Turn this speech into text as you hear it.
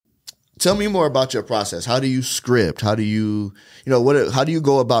tell me more about your process. How do you script? How do you, how do you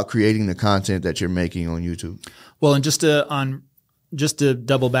go about creating the content that you're making on YouTube? Well, and just to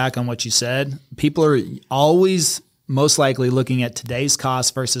double back on what you said, people are always most likely looking at today's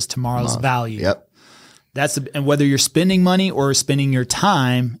cost versus tomorrow's value. Yep. And whether you're spending money or spending your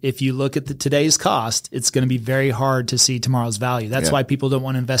time, if you look at today's cost, it's going to be very hard to see tomorrow's value. That's why people don't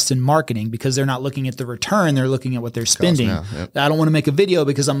want to invest in marketing, because they're not looking at the return. They're looking at what they're spending. Yep. I don't want to make a video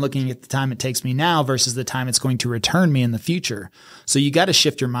because I'm looking at the time it takes me now versus the time it's going to return me in the future. So you got to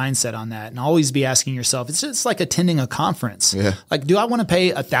shift your mindset on that and always be asking yourself, it's just like attending a conference. Yeah. Like, do I want to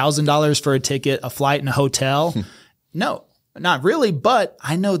pay $1,000 for a ticket, a flight, and a hotel? No. Not really, but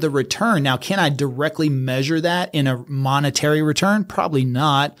I know the return. Now, can I directly measure that in a monetary return? Probably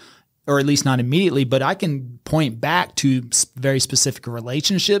not, or at least not immediately, but I can point back to very specific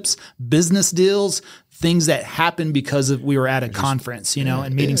relationships, business deals, things that happened because we were at a conference,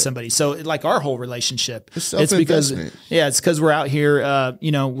 and meeting somebody. So like our whole relationship, it's because we're out here,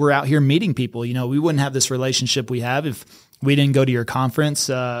 we're out here meeting people. We wouldn't have this relationship we have if we didn't go to your conference.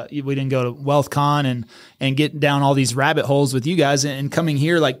 We didn't go to WealthCon and get down all these rabbit holes with you guys, and coming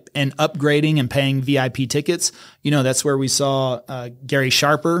here and upgrading and paying VIP tickets. That's where we saw Gary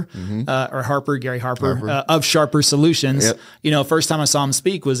Sharper Gary Harper of Sharper Solutions. Yep. First time I saw him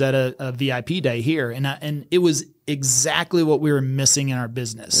speak was at a VIP day here, and it was exactly what we were missing in our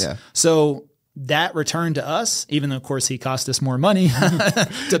business. Yeah. So that return to us, even though of course he cost us more money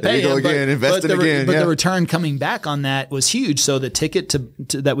to pay him, but the return coming back on that was huge. So the ticket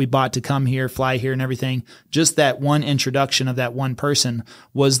to that we bought to come here, fly here and everything, just that one introduction of that one person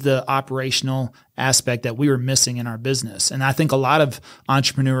was the operational aspect that we were missing in our business. And I think a lot of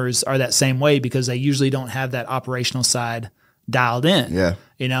entrepreneurs are that same way because they usually don't have that operational side dialed in. Yeah.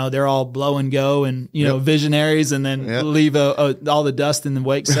 They're all blow and go and, visionaries, and then leave all the dust in the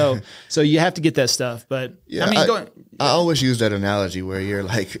wake. So you have to get that stuff. But I always use that analogy where you're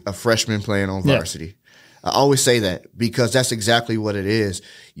like a freshman playing on varsity. I always say that because that's exactly what it is.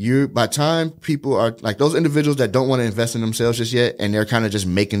 By the time people are like those individuals that don't want to invest in themselves just yet, and they're kind of just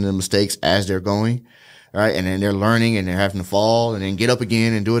making the mistakes as they're going, right? And then they're learning and they're having to fall and then get up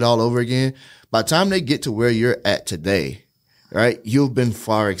again and do it all over again. By the time they get to where you're at today, right, you've been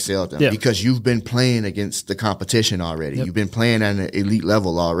far excelled them because you've been playing against the competition already. Yep. You've been playing at an elite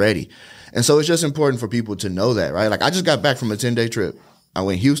level already. And so it's just important for people to know that, right? Like I just got back from a 10-day trip. I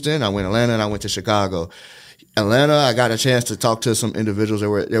went Houston, I went Atlanta, and I went to Chicago. Atlanta, I got a chance to talk to some individuals.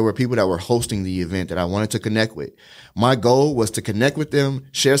 There were people that were hosting the event that I wanted to connect with. My goal was to connect with them,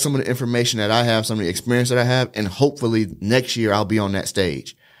 share some of the information that I have, some of the experience that I have, and hopefully next year I'll be on that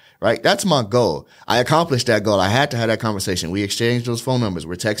stage. Right? That's my goal. I accomplished that goal. I had to have that conversation. We exchanged those phone numbers.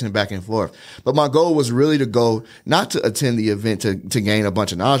 We're texting back and forth. But my goal was really to go, not to attend the event to gain a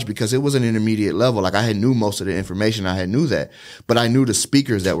bunch of knowledge because it was an intermediate level. Like I knew most of the information. I knew that. But I knew the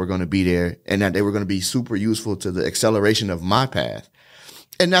speakers that were going to be there and that they were going to be super useful to the acceleration of my path.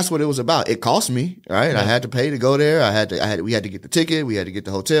 And that's what it was about. It cost me, right? I had to pay to go there. We had to get the ticket. We had to get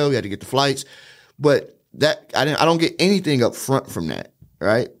the hotel. We had to get the flights. But I don't get anything up front from that.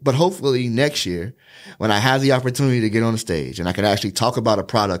 Right. But hopefully next year, when I have the opportunity to get on the stage and I can actually talk about a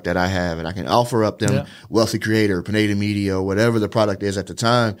product that I have and I can offer up them Wealthy Creator, Pineda Media, or whatever the product is at the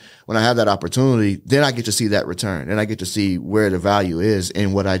time, when I have that opportunity, then I get to see that return and I get to see where the value is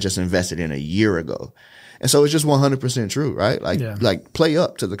in what I just invested in a year ago. And so it's just 100% true, right? Like play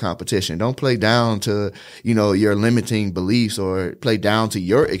up to the competition. Don't play down to, your limiting beliefs or play down to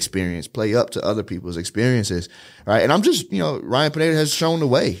your experience. Play up to other people's experiences, right? And I'm just, Ryan Pineda has shown the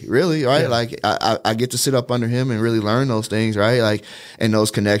way, really, right? Yeah. Like I get to sit up under him and really learn those things, right? Like, and those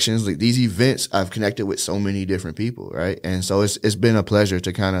connections, like these events, I've connected with so many different people, right? And so it's been a pleasure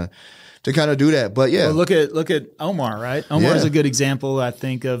to kind of do that. But yeah. Well, look at Omar, right? Omar is a good example, I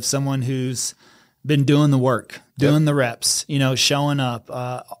think, of someone who's been doing the work, doing the reps, showing up,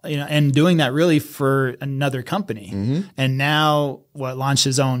 and doing that really for another company. Mm-hmm. And now launched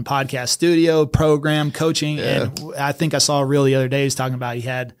his own podcast studio, program, coaching. Yeah. And I think I saw a reel the other day, he's talking about he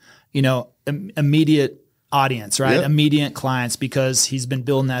had, immediate audience, right? Yep. Immediate clients, because he's been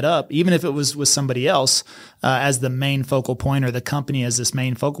building that up. Even if it was with somebody else as the main focal point, or the company as this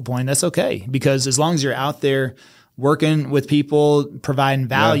main focal point, that's okay. Because as long as you're out there working with people, providing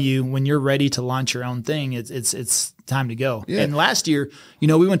value, when you're ready to launch your own thing, it's time to go. Yeah. And last year,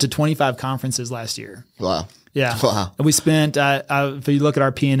 we went to 25 conferences last year. Wow. Yeah. Wow. And we spent, if you look at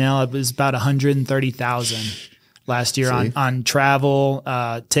our P&L, it was about $130,000 last year on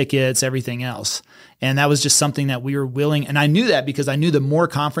travel, tickets, everything else. And that was just something that we were willing. And I knew that because I knew the more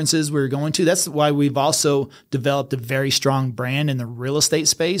conferences we were going to, that's why we've also developed a very strong brand in the real estate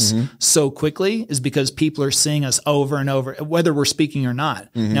space so quickly, is because people are seeing us over and over, whether we're speaking or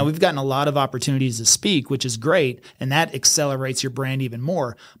not. Now, we've gotten a lot of opportunities to speak, which is great. And that accelerates your brand even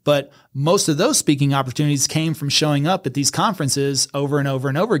more. But most of those speaking opportunities came from showing up at these conferences over and over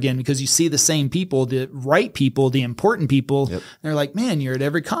and over again, because you see the same people, the right people, the important people. Yep. They're like, man, you're at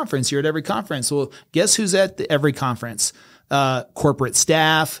every conference. You're at every conference. Well, guess who's at every conference? Corporate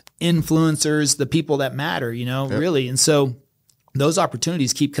staff, influencers, the people that matter, really. And so those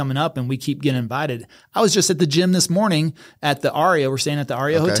opportunities keep coming up and we keep getting invited. I was just at the gym this morning at the Aria. We're staying at the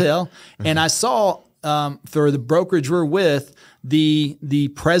Aria Hotel. And I saw, for the brokerage we're with, the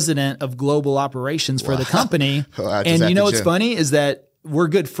president of global operations for the company. And you know what's funny is that we're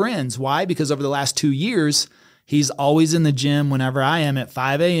good friends. Why? Because over the last 2 years, he's always in the gym whenever I am at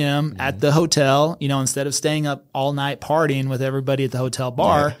 5 a.m. at the hotel. Instead of staying up all night partying with everybody at the hotel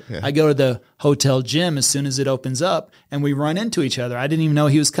bar, I go to the hotel gym as soon as it opens up, and we run into each other. I didn't even know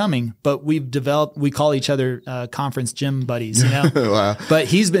he was coming, but we call each other conference gym buddies. Wow. But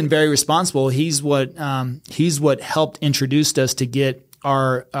he's been very responsible. He's what helped introduce us to get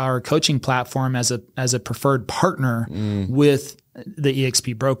our coaching platform as a preferred partner with the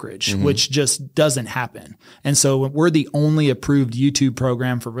eXp brokerage, which just doesn't happen. And so we're the only approved YouTube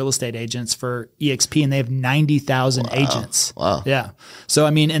program for real estate agents for eXp, and they have 90,000 agents. Wow. Yeah. So,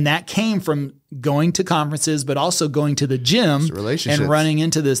 and that came from going to conferences, but also going to the gym and running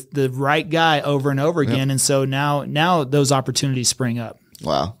into the right guy over and over again. And so now those opportunities spring up.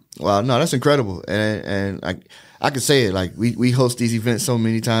 Wow. No, that's incredible. And I could say it, like we host these events so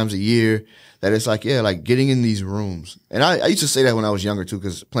many times a year that it's like, like getting in these rooms. And I used to say that when I was younger too,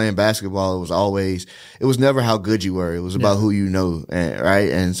 because playing basketball, it was never how good you were. It was about who you know,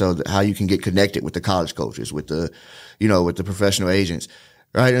 right? And so how you can get connected with the college coaches, with the professional agents,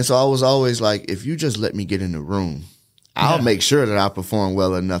 right? And so I was always like, if you just let me get in the room, I'll make sure that I perform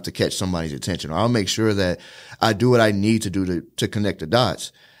well enough to catch somebody's attention. Or I'll make sure that I do what I need to do to connect the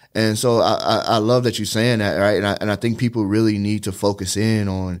dots. And so I love that you're saying that, right? And I think people really need to focus in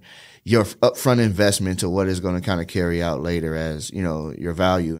on your upfront investment to what is going to kind of carry out later as, your value.